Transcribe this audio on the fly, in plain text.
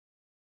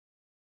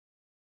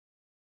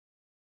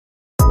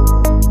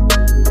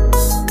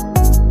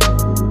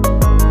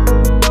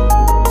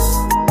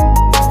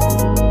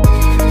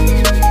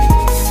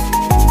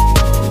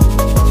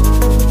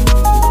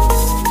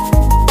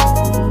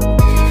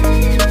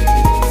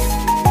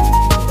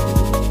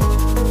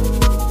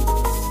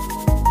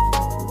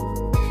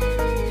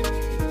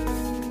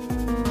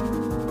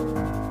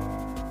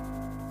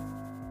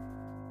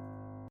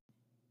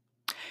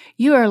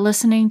You are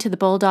listening to the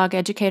Bulldog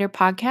Educator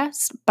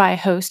Podcast by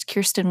host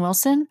Kirsten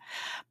Wilson,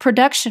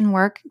 production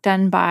work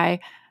done by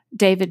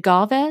David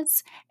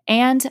Galvez,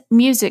 and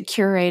music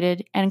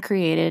curated and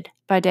created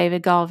by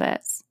David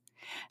Galvez.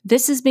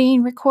 This is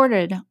being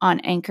recorded on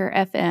Anchor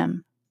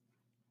FM.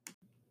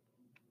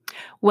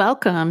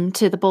 Welcome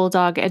to the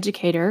Bulldog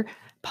Educator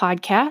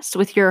Podcast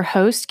with your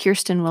host,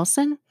 Kirsten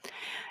Wilson.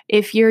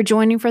 If you're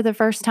joining for the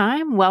first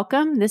time,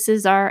 welcome. This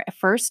is our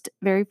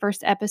very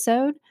first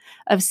episode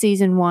of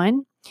Season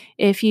 1.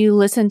 If you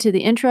listened to the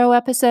intro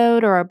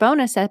episode or a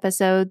bonus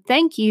episode,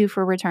 thank you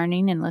for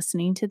returning and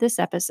listening to this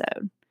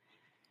episode.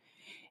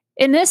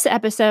 In this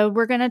episode,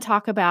 we're going to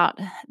talk about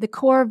the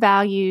core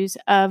values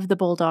of the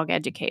Bulldog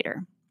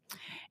Educator.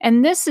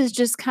 And this is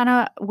just kind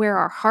of where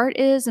our heart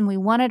is, and we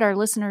wanted our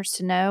listeners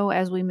to know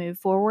as we move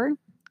forward,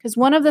 because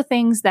one of the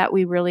things that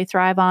we really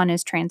thrive on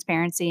is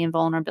transparency and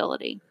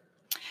vulnerability.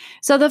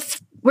 So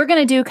we're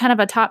going to do kind of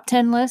a top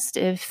 10 list.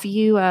 If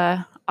you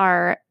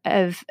are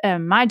of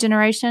my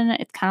generation,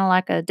 it's kind of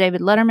like a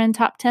David Letterman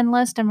top 10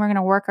 list, and we're going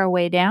to work our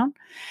way down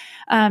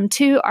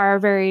to our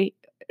very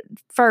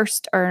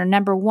first or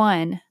number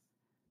one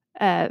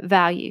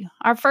value.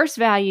 Our first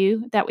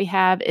value that we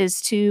have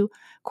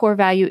core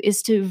value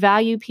is to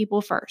value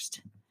people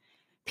first.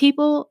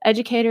 People,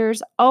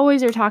 educators,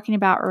 always are talking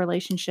about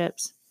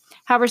relationships.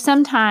 However,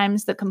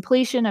 sometimes the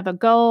completion of a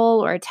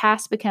goal or a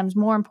task becomes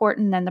more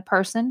important than the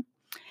person,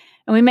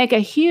 and we make a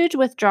huge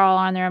withdrawal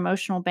on their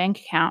emotional bank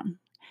account.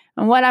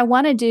 And what I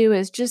want to do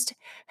is just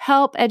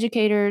help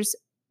educators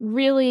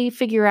really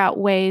figure out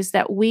ways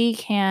that we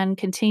can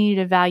continue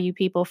to value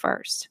people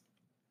first.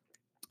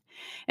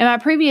 In my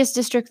previous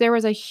district, there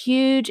was a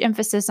huge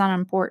emphasis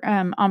on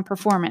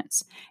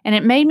performance, and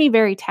it made me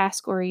very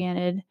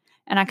task-oriented,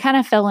 and I kind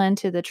of fell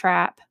into the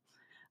trap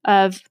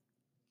of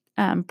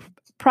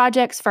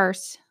projects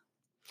first.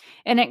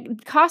 And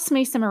it cost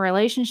me some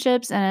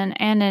relationships and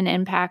an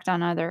impact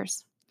on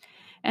others.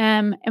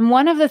 And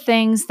one of the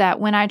things that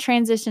when I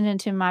transitioned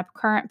into my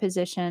current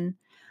position,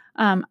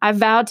 I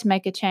vowed to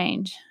make a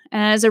change.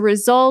 And as a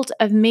result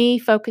of me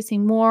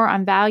focusing more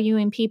on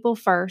valuing people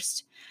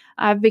first,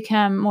 I've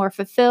become more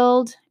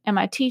fulfilled, and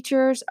my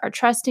teachers are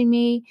trusting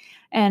me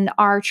and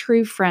are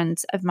true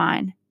friends of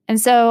mine. And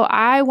so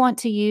I want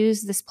to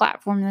use this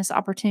platform, this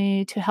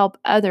opportunity to help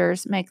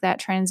others make that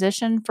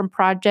transition from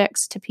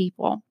projects to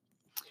people.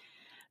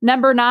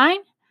 Number 9,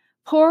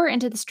 pour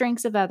into the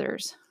strengths of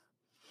others.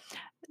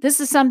 This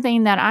is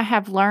something that I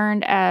have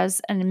learned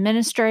as an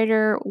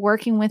administrator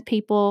working with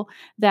people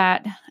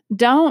that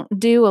don't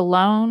do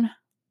alone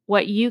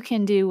what you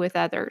can do with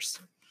others.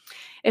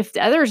 If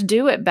the others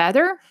do it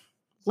better,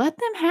 let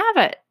them have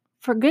it,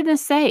 for goodness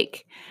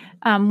sake.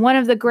 One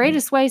of the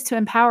greatest ways to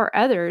empower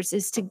others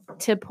is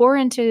to pour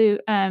into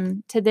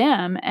to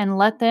them and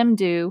let them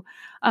do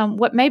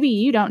what maybe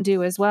you don't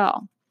do as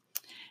well.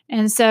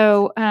 And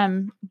so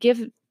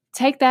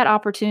take that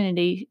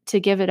opportunity to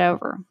give it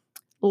over.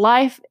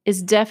 Life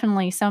is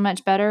definitely so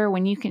much better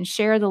when you can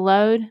share the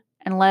load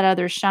and let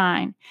others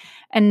shine.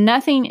 And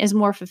nothing is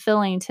more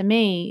fulfilling to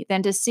me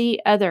than to see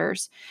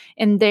others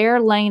in their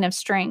lane of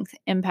strength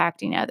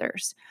impacting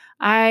others.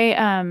 I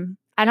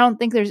don't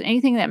think there's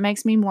anything that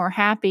makes me more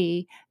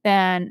happy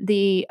than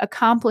the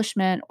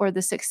accomplishment or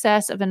the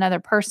success of another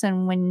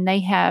person when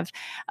they have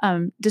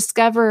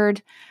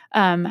discovered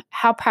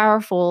how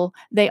powerful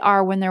they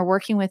are when they're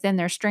working within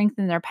their strength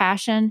and their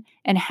passion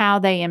and how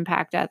they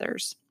impact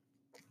others.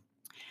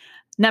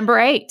 Number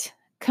 8,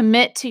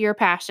 commit to your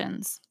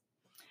passions.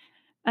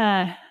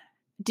 Do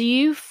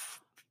you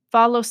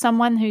follow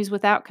someone who's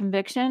without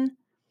conviction?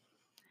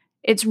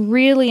 It's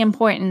really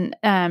important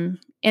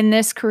in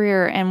this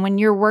career and when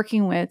you're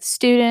working with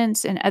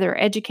students and other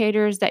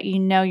educators that you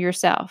know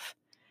yourself.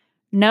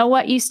 Know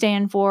what you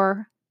stand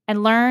for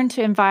and learn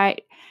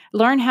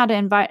how to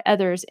invite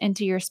others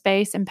into your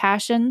space and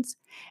passions.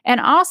 And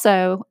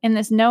also, in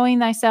this knowing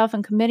thyself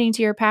and committing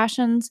to your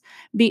passions,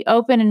 be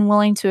open and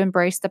willing to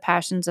embrace the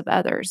passions of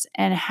others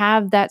and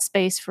have that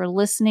space for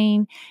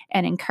listening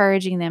and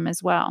encouraging them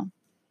as well.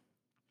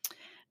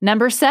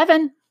 Number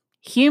 7,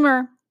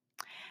 humor.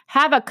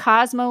 Have a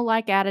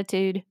Cosmo-like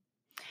attitude.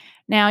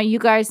 Now, you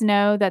guys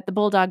know that the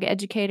Bulldog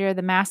Educator,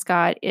 the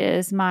mascot,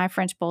 is my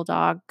French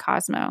Bulldog,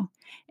 Cosmo.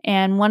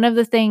 And one of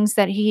the things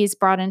that he's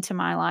brought into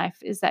my life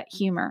is that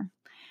humor.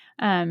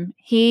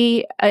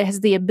 He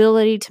has the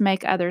ability to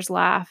make others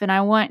laugh. And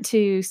I want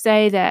to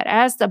say that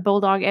as the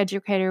Bulldog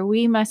Educator,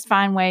 we must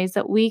find ways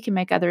that we can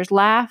make others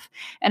laugh.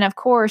 And of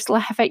course,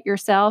 laugh at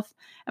yourself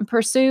and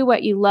pursue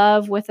what you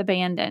love with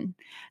abandon.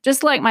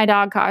 Just like my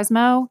dog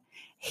Cosmo,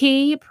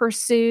 he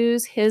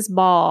pursues his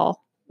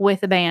ball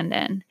with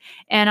abandon.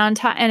 And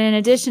in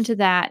addition to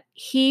that,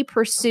 he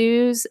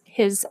pursues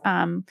his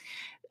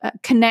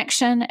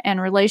connection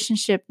and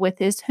relationship with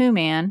his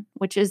human,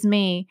 which is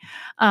me,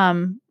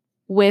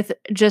 with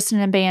just an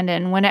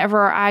abandon.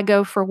 Whenever I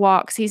go for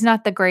walks, he's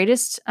not the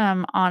greatest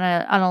on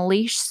a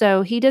leash,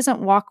 so he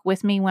doesn't walk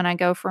with me when I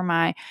go for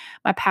my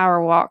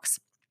power walks.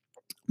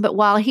 But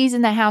while he's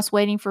in the house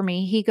waiting for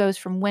me, he goes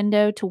from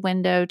window to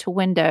window to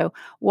window,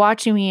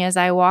 watching me as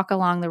I walk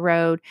along the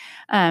road,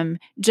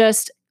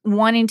 just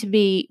wanting to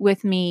be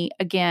with me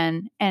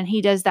again. And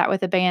he does that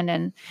with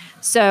abandon.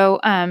 So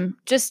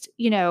just,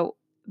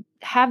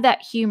 have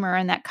that humor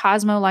and that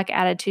Cosmo like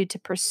attitude to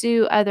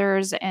pursue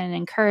others and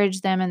encourage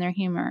them in their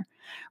humor.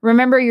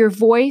 Remember, your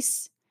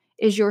voice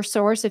is your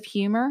source of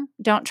humor.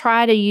 Don't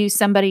try to use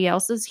somebody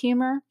else's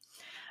humor.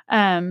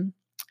 Um,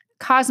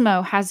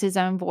 Cosmo has his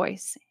own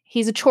voice.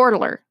 He's a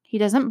chortler. He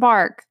doesn't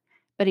bark,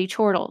 but he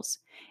chortles.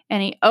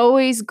 And he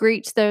always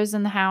greets those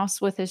in the house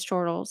with his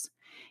chortles.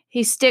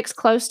 He sticks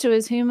close to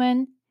his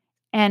human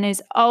and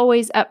is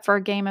always up for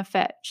a game of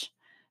fetch.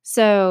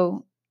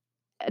 So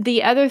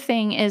the other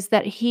thing is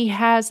that he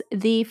has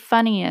the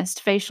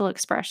funniest facial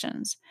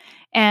expressions.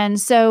 And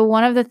so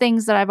one of the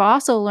things that I've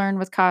also learned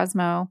with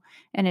Cosmo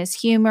and his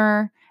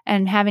humor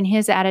and having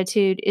his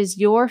attitude is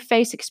your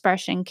face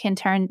expression can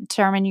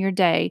determine your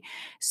day.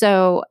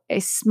 So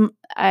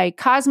a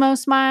Cosmo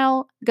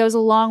smile goes a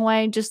long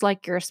way, just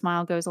like your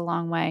smile goes a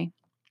long way.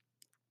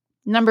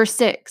 Number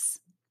 6,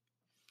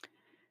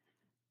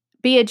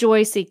 be a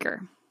joy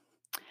seeker.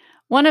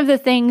 One of the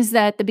things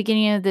that at the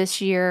beginning of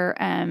this year,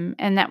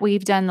 and that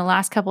we've done the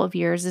last couple of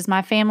years, is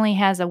my family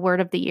has a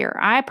word of the year.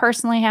 I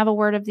personally have a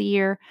word of the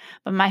year,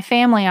 but my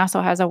family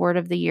also has a word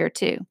of the year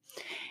too.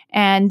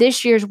 And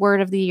this year's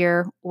word of the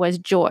year was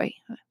joy.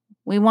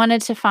 We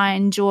wanted to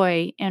find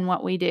joy in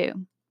what we do.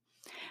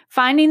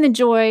 Finding the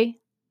joy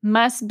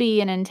must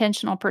be an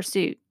intentional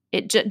pursuit.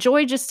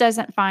 Joy just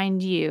doesn't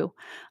find you.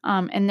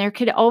 And there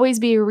could always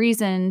be a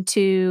reason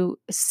to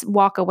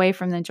walk away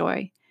from the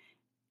joy.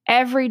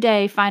 Every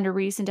day, find a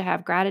reason to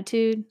have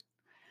gratitude.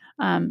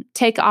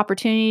 Take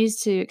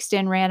opportunities to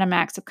extend random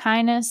acts of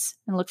kindness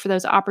and look for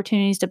those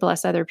opportunities to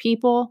bless other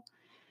people.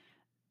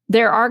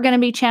 There are going to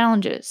be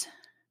challenges.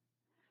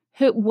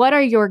 What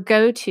are your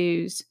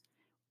go-tos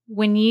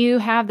when you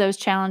have those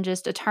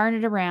challenges to turn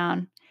it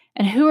around?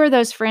 And who are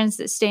those friends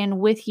that stand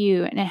with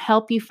you and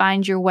help you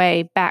find your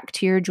way back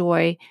to your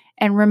joy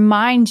and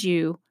remind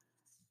you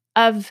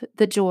of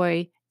the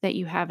joy that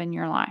you have in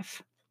your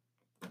life?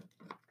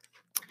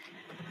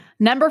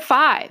 Number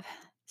 5,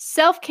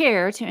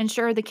 self-care to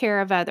ensure the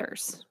care of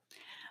others.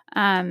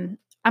 I'm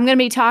going to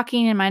be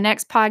talking in my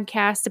next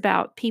podcast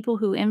about people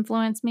who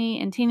influence me,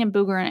 and Tina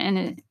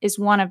Booger is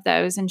one of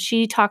those, and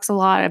she talks a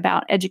lot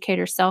about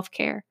educator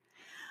self-care.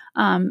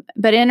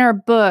 But in her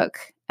book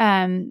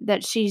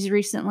that she's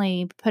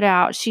recently put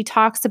out, she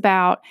talks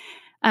about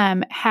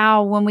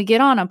how when we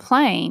get on a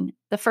plane,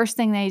 the first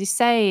thing they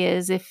say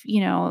is if,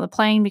 the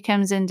plane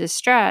becomes in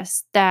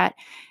distress, that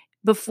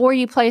before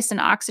you place an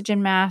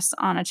oxygen mask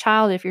on a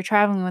child, if you're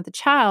traveling with a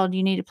child,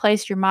 you need to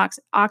place your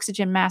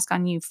oxygen mask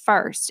on you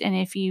first. And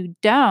if you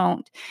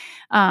don't,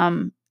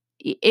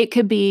 it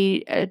could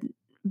be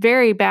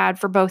very bad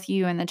for both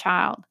you and the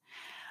child.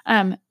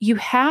 You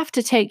have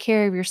to take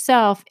care of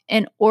yourself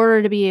in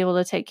order to be able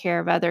to take care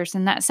of others.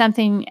 And that's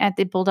something at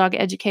the Bulldog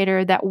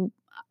Educator that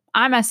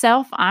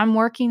I'm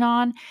working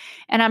on.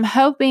 And I'm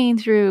hoping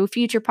through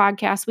future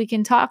podcasts, we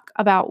can talk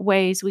about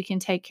ways we can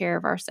take care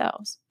of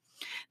ourselves.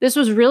 This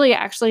was really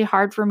actually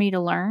hard for me to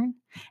learn.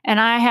 And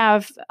I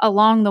have,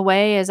 along the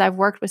way, as I've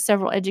worked with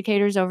several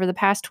educators over the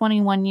past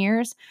 21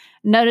 years,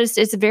 noticed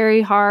it's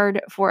very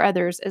hard for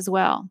others as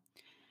well.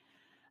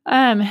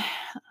 And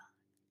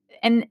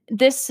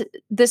this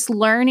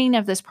learning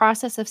of this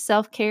process of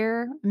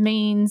self-care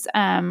means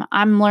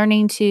I'm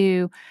learning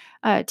to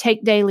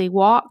take daily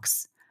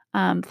walks,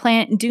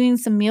 doing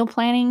some meal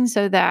planning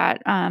so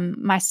that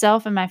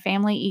myself and my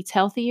family eats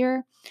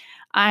healthier.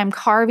 I'm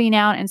carving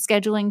out and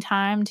scheduling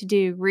time to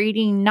do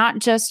reading, not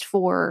just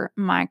for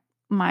my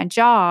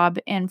job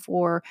and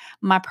for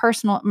my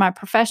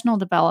professional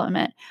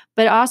development,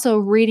 but also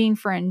reading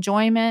for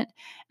enjoyment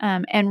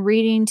and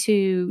reading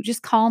to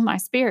just calm my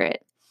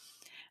spirit.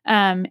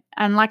 And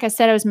like I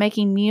said, I was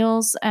making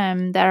meals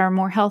that are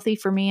more healthy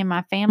for me and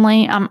my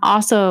family. I'm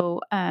also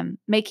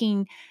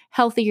making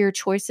healthier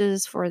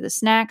choices for the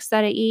snacks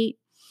that I eat,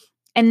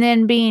 and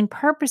then being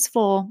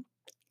purposeful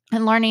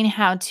and learning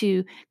how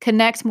to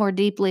connect more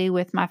deeply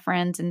with my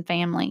friends and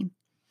family.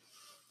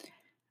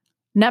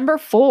 Number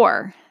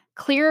 4,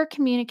 clear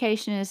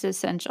communication is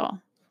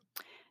essential.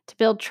 To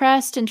build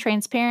trust and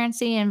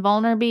transparency and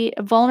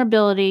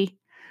vulnerability,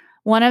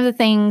 one of the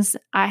things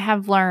I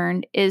have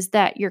learned is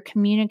that your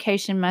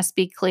communication must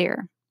be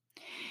clear.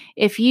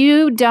 If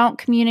you don't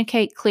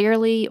communicate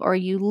clearly or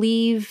you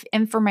leave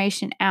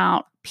information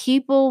out,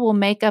 people will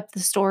make up the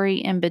story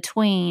in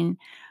between,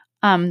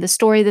 the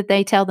story that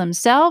they tell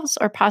themselves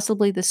or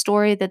possibly the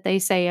story that they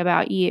say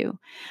about you.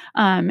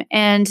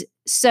 And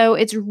so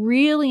it's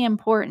really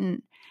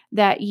important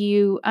that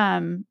you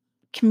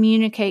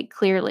communicate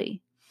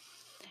clearly.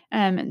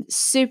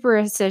 Super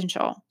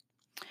essential.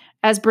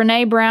 As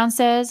Brene Brown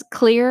says,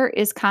 clear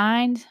is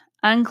kind,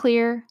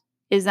 unclear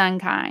is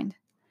unkind.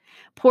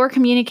 Poor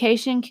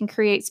communication can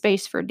create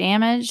space for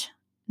damage,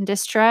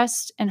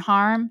 distrust, and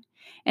harm.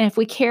 And if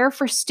we care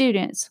for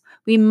students,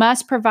 We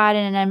must provide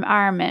an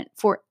environment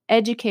for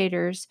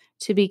educators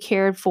to be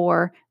cared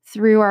for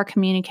through our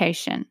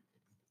communication.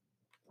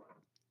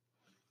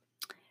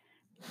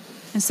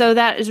 And so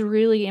that is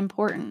really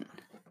important.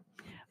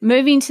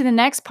 Moving to the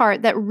next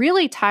part that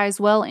really ties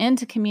well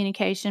into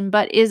communication,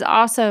 but is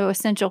also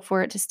essential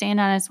for it to stand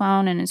on its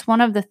own. And it's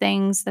one of the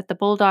things that the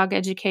Bulldog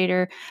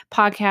Educator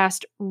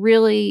podcast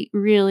really,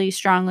 really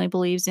strongly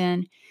believes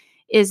in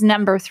is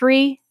number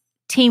 3,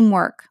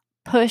 teamwork,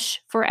 push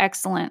for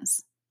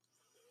excellence.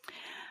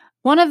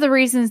 One of the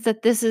reasons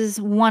that this is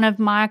one of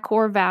my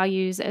core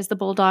values as the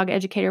Bulldog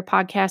Educator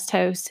podcast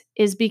host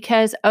is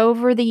because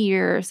over the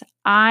years,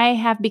 I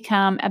have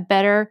become a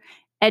better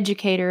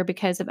educator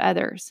because of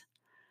others.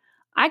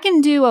 I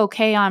can do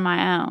okay on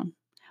my own,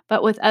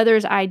 but with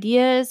others'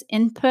 ideas,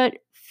 input,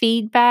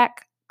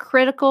 feedback,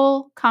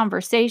 critical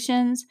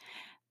conversations,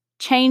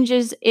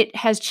 it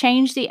has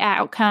changed the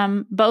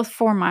outcome both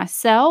for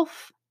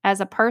myself as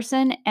a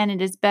person, and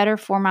it is better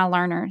for my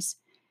learners.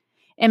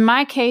 In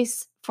my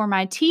case, for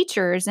my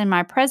teachers in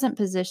my present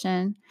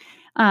position,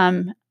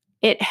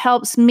 it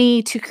helps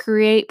me to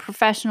create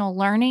professional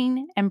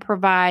learning and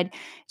provide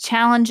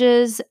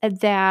challenges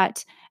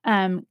that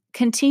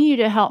continue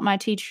to help my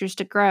teachers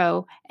to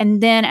grow,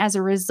 and then as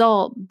a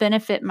result,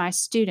 benefit my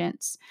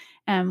students,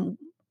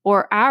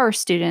 or our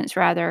students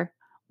rather,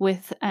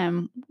 with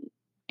in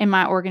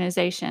my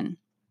organization.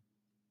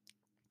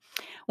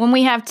 When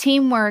we have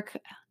teamwork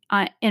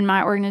in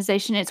my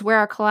organization, it's where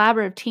our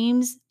collaborative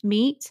teams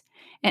meet.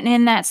 And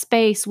in that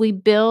space, we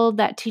build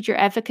that teacher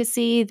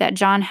efficacy that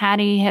John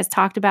Hattie has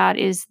talked about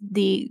is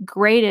the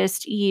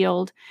greatest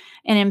yield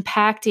in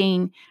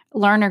impacting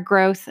learner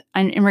growth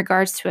in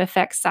regards to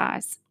effect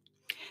size.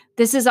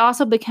 This has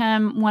also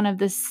become one of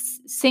the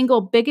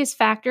single biggest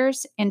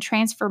factors in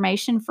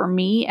transformation for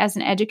me as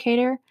an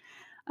educator.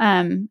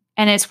 And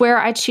it's where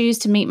I choose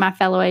to meet my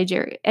fellow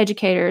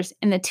educators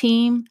in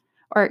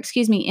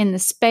the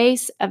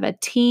space of a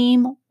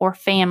team or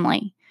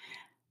family.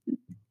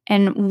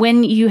 And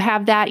when you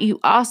have that, you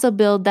also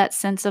build that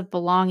sense of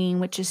belonging,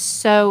 which is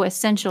so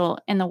essential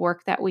in the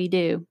work that we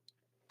do.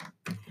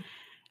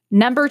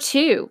 Number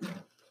 2,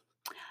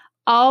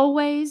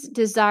 always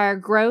desire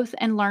growth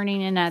and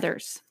learning in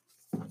others.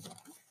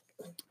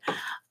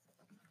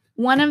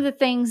 One of the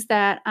things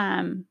that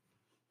I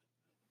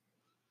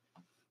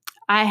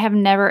have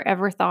never,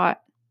 ever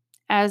thought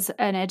as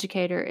an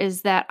educator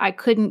is that I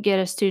couldn't get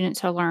a student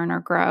to learn or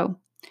grow.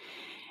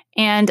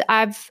 And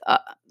I've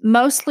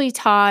mostly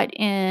taught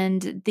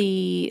in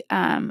the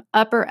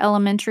upper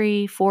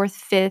elementary,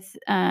 4th,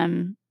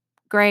 5th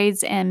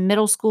grades, and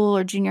middle school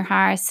or junior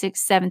high, 6th,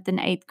 7th, and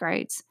 8th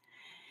grades.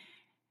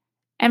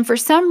 And for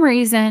some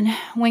reason,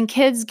 when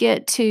kids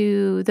get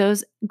to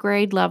those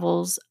grade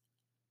levels,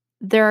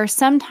 there are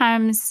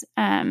sometimes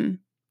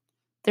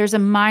there's a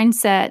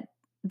mindset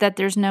that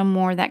there's no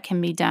more that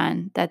can be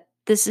done, that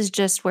this is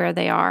just where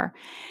they are.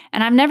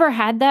 And I've never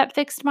had that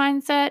fixed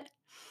mindset.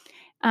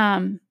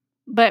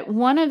 But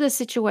one of the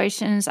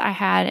situations I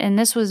had, and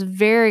this was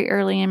very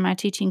early in my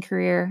teaching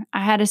career,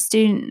 I had a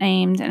student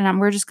named, and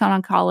we're just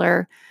going to call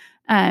her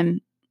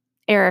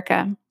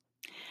Erica.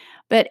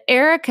 But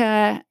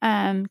Erica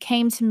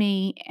came to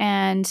me,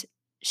 and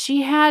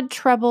she had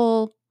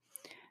trouble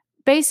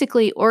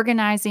basically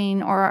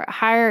organizing or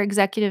higher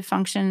executive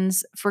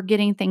functions for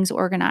getting things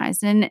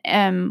organized.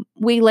 And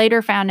we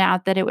later found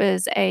out that it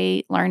was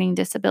a learning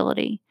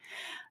disability.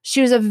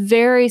 She was a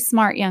very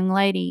smart young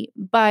lady,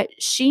 but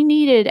she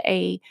needed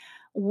a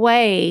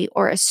way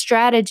or a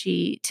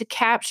strategy to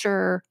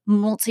capture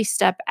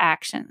multi-step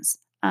actions,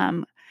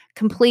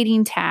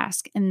 completing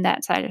tasks, and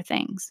that side of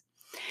things.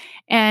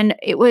 And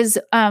it was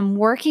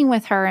working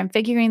with her and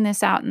figuring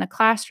this out in the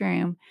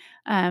classroom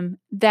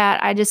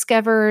that I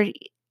discovered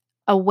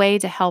a way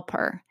to help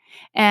her.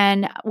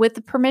 And with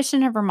the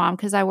permission of her mom,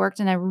 because I worked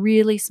in a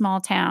really small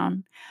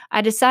town,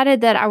 I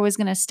decided that I was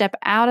going to step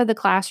out of the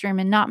classroom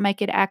and not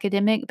make it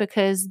academic,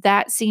 because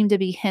that seemed to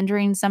be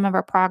hindering some of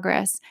our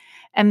progress,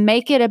 and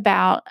make it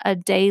about a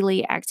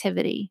daily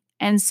activity.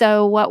 And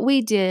so what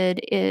we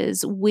did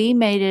is we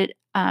made it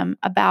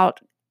about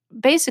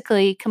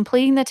basically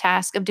completing the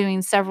task of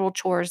doing several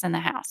chores in the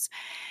house.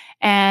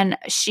 And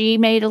she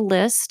made a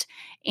list,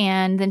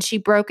 and then she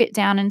broke it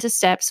down into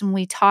steps, and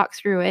we talked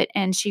through it,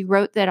 and she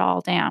wrote that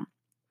all down.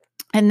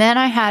 And then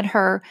I had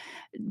her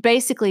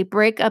basically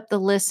break up the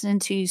list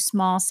into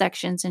small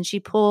sections, and she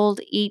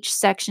pulled each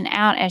section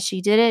out as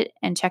she did it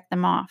and checked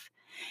them off.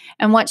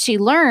 And what she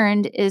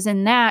learned is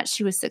in that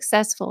she was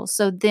successful.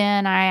 So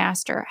then I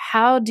asked her,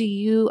 how do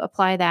you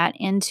apply that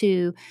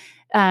into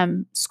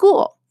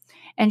school?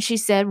 And she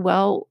said,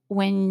 well,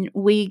 when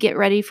we get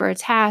ready for a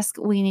task,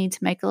 we need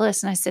to make a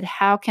list. And I said,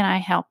 how can I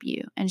help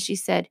you? And she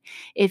said,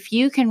 if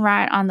you can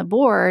write on the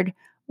board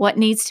what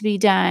needs to be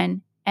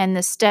done and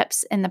the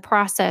steps in the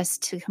process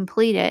to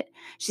complete it,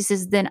 she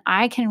says, then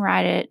I can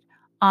write it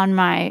on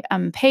my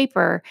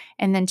paper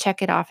and then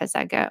check it off as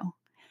I go.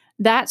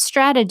 That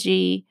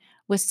strategy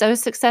was so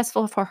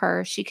successful for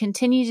her. She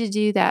continued to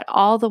do that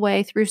all the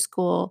way through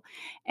school.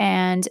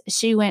 And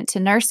she went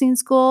to nursing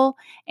school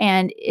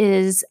and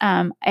is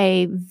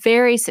a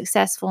very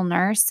successful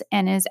nurse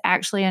and is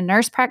actually a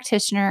nurse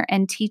practitioner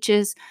and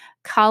teaches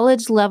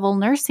college level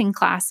nursing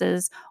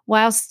classes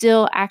while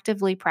still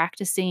actively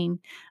practicing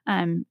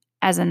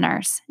as a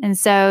nurse. And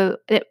so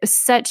it was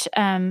such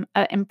an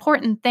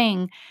important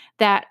thing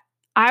that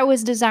I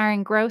was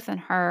desiring growth in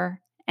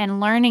her and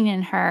learning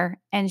in her,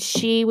 and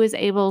she was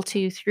able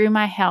to, through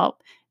my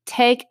help,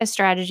 take a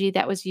strategy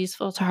that was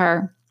useful to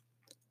her.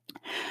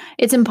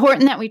 It's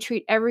important that we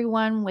treat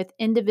everyone with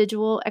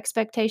individual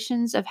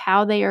expectations of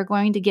how they are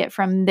going to get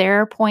from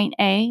their point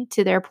A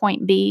to their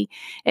point B.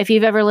 If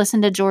you've ever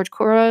listened to George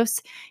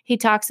Couros, he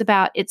talks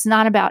about it's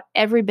not about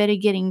everybody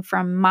getting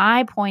from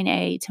my point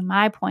A to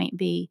my point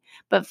B,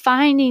 but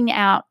finding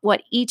out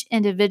what each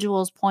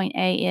individual's point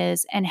A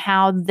is and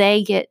how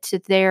they get to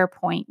their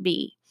point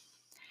B.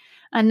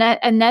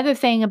 Another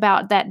thing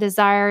about that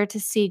desire to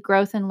see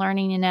growth and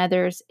learning in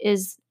others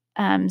is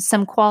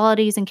some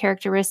qualities and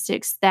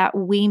characteristics that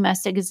we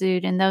must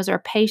exude, and those are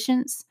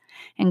patience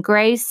and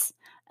grace,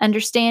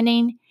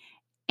 understanding,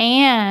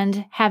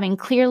 and having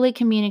clearly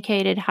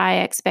communicated high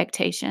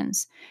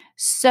expectations.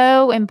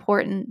 So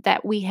important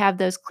that we have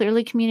those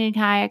clearly communicated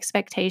high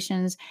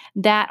expectations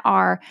that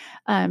are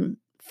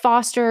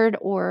fostered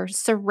or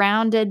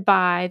surrounded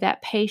by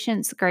that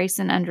patience, grace,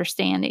 and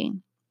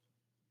understanding.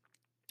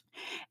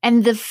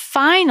 And the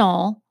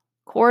final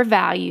core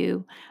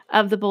value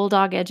of the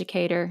Bulldog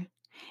Educator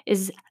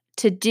is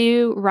to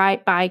do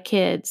right by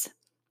kids.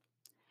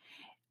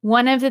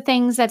 One of the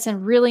things that's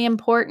really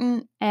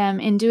important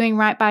in doing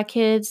right by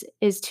kids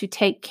is to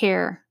take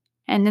care.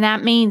 And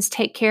that means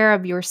take care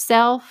of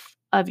yourself,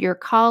 of your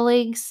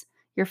colleagues,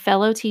 your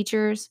fellow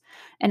teachers,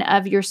 and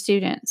of your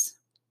students.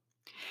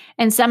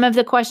 And some of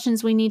the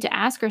questions we need to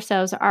ask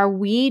ourselves, are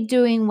we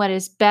doing what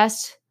is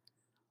best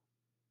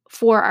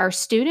for our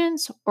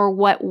students or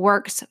what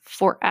works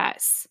for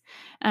us?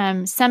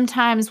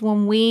 Sometimes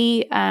when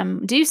we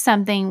do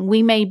something,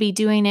 we may be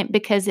doing it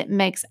because it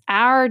makes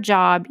our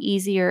job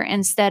easier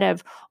instead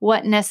of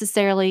what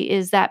necessarily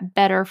is that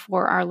better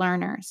for our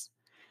learners.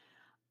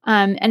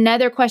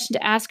 Another question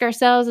to ask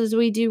ourselves as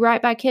we do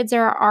right by kids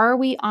are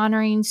we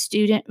honoring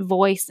student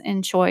voice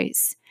and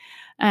choice?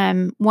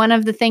 One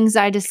of the things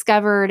I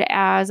discovered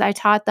as I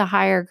taught the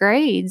higher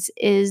grades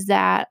is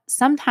that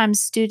sometimes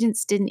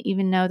students didn't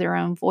even know their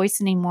own voice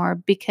anymore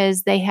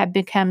because they had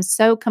become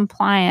so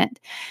compliant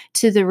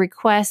to the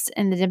requests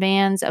and the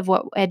demands of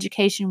what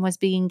education was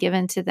being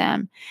given to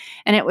them.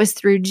 And it was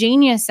through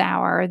Genius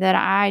Hour that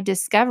I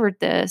discovered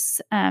this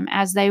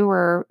as they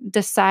were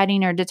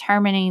deciding or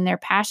determining their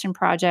passion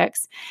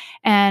projects.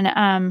 And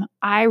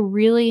I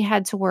really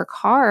had to work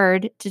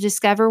hard to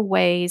discover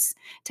ways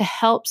to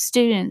help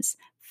students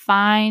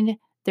find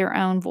their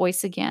own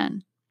voice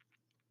again.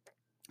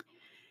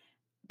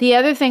 The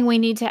other thing we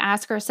need to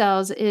ask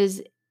ourselves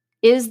is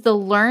the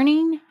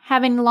learning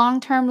having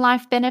long-term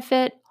life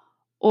benefit,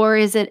 or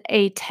is it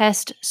a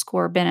test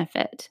score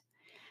benefit?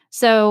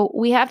 So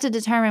we have to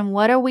determine,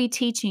 what are we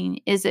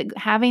teaching? Is it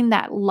having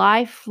that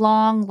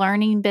lifelong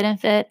learning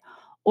benefit,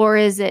 or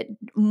is it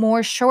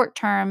more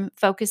short-term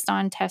focused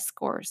on test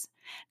scores?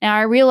 Now,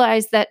 I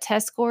realize that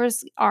test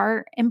scores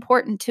are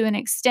important to an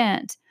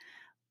extent,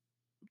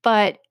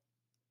 but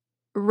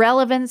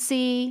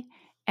relevancy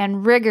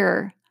and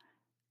rigor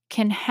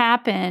can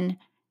happen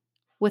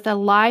with a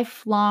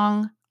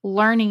lifelong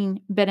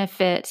learning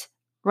benefit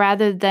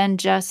rather than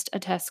just a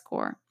test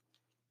score.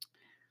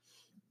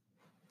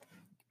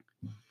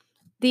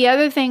 The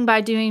other thing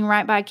by doing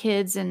right by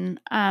kids, and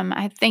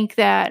I think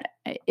that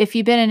if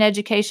you've been in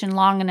education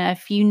long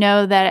enough, you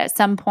know that at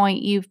some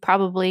point you've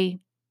probably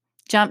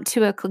jumped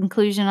to a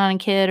conclusion on a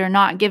kid or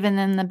not given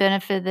them the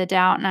benefit of the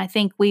doubt. And I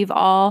think we've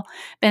all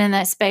been in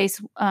that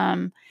space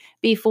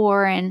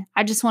before. And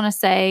I just want to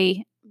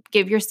say,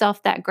 give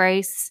yourself that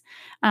grace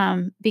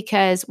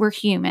because we're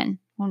human.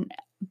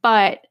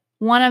 But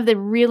one of the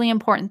really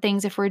important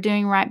things, if we're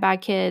doing right by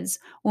kids,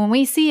 when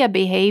we see a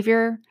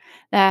behavior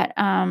that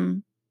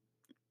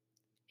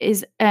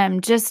is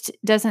just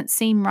doesn't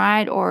seem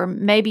right or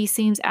maybe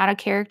seems out of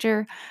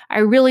character, I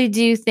really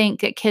do think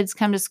that kids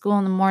come to school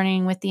in the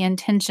morning with the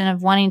intention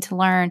of wanting to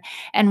learn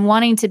and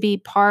wanting to be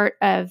part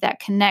of that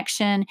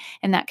connection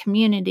and that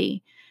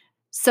community.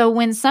 So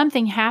when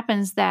something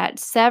happens that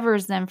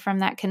severs them from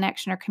that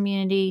connection or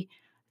community,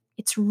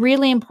 it's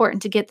really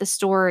important to get the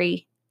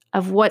story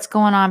of what's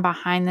going on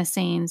behind the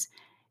scenes.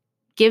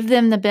 Give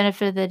them the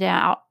benefit of the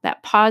doubt,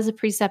 that pause of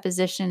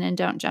presupposition, and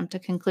don't jump to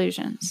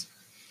conclusions.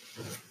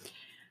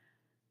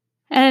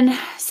 And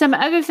some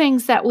other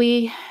things that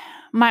we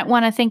might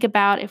want to think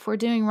about if we're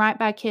doing right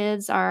by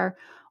kids are,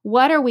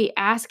 what are we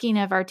asking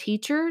of our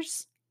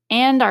teachers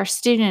and our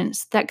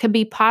students that could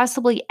be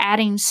possibly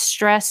adding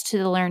stress to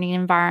the learning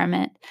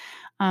environment?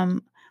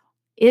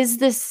 Is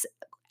this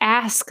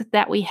ask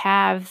that we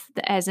have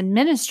as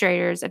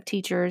administrators of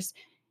teachers,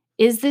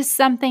 is this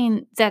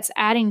something that's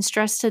adding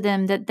stress to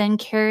them that then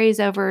carries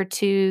over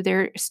to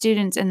their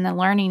students in the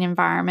learning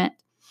environment?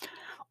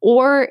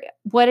 Or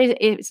what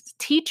is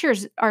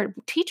teachers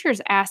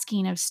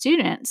asking of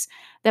students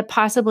that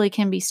possibly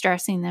can be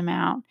stressing them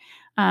out?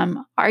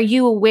 Are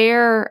you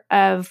aware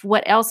of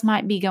what else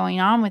might be going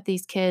on with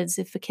these kids?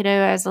 If a kiddo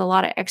has a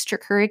lot of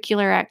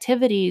extracurricular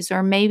activities,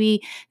 or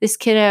maybe this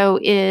kiddo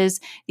is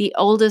the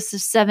oldest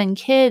of 7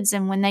 kids,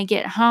 and when they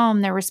get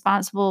home, they're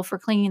responsible for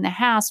cleaning the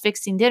house,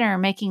 fixing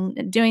dinner,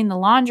 doing the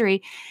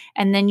laundry,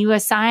 and then you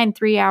assign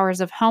 3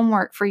 hours of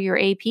homework for your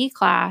AP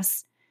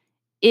class.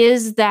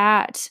 Is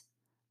that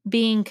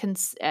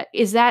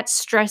is that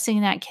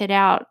stressing that kid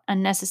out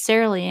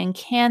unnecessarily? And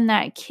can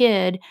that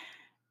kid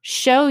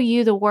show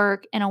you the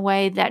work in a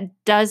way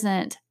that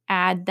doesn't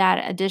add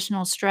that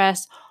additional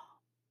stress,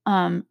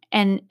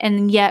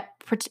 and yet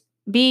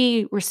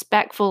be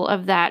respectful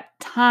of that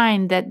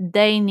time that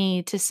they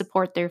need to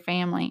support their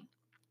family?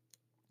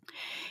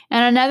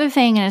 And another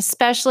thing, and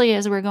especially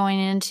as we're going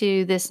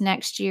into this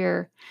next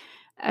year,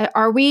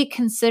 are we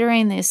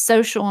considering the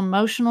social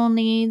emotional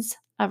needs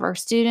of our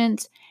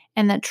students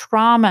and the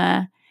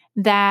trauma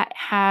that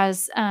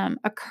has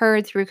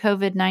occurred through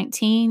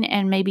COVID-19,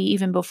 and maybe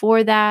even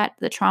before that,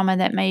 the trauma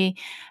that may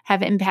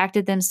have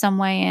impacted them some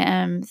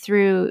way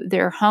through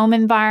their home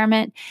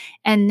environment,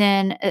 and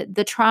then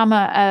the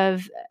trauma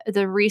of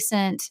the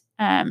recent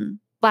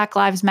Black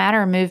Lives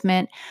Matter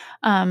movement,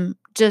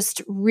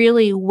 just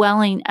really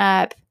welling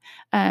up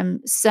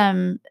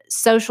some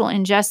social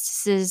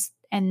injustices,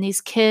 and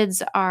these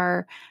kids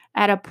are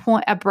at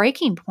a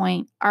breaking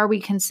point. Are we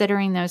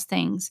considering those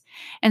things?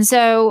 And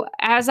so,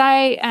 as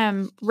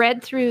I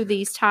read through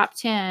these top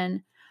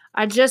 10,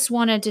 I just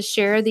wanted to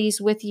share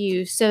these with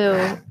you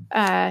so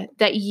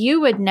that you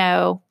would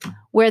know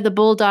where the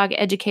Bulldog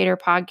Educator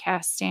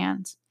podcast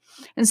stands.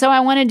 And so,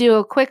 I want to do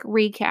a quick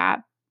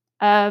recap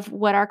of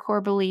what our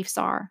core beliefs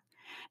are.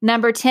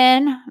 Number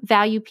 10,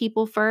 value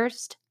people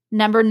first.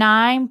 Number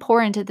 9,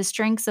 pour into the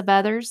strengths of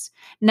others.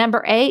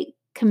 Number 8,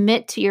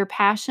 commit to your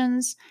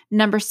passions.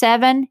 Number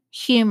 7,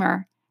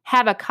 humor.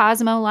 Have a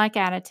Cosmo-like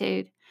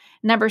attitude.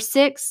 Number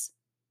 6,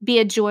 be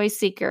a joy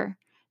seeker.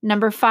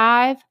 Number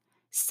 5,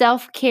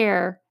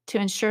 self-care to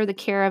ensure the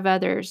care of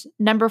others.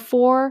 Number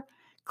 4,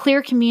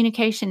 clear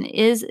communication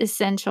is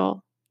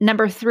essential.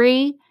 Number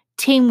 3,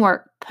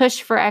 teamwork,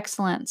 push for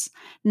excellence.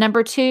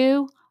 Number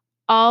 2,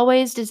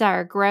 always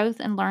desire growth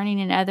and learning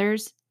in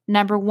others.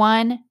 Number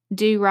 1,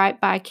 do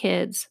right by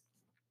kids.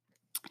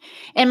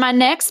 In my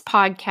next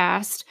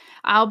podcast,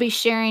 I'll be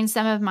sharing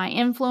some of my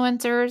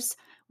influencers,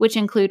 which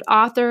include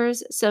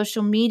authors,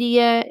 social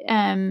media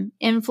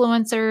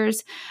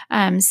influencers,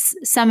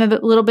 some of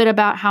it, a little bit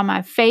about how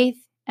my faith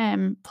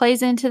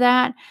plays into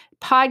that,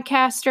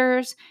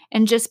 podcasters,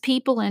 and just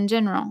people in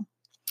general.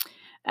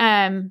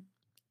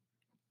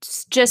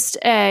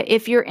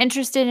 If you're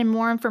interested in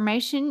more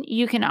information,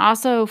 you can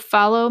also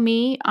follow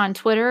me on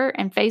Twitter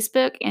and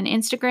Facebook and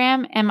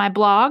Instagram, and my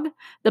blog,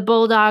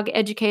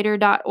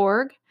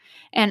 thebulldogeducator.org.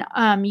 And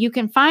you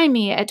can find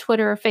me at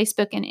Twitter,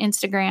 Facebook, and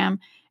Instagram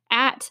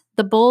at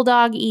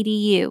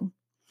thebulldog.edu.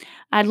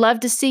 I'd love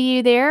to see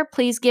you there.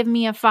 Please give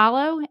me a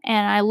follow,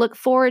 and I look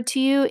forward to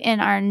you in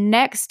our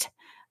next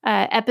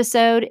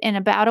episode in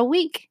about a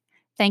week.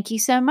 Thank you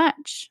so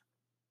much.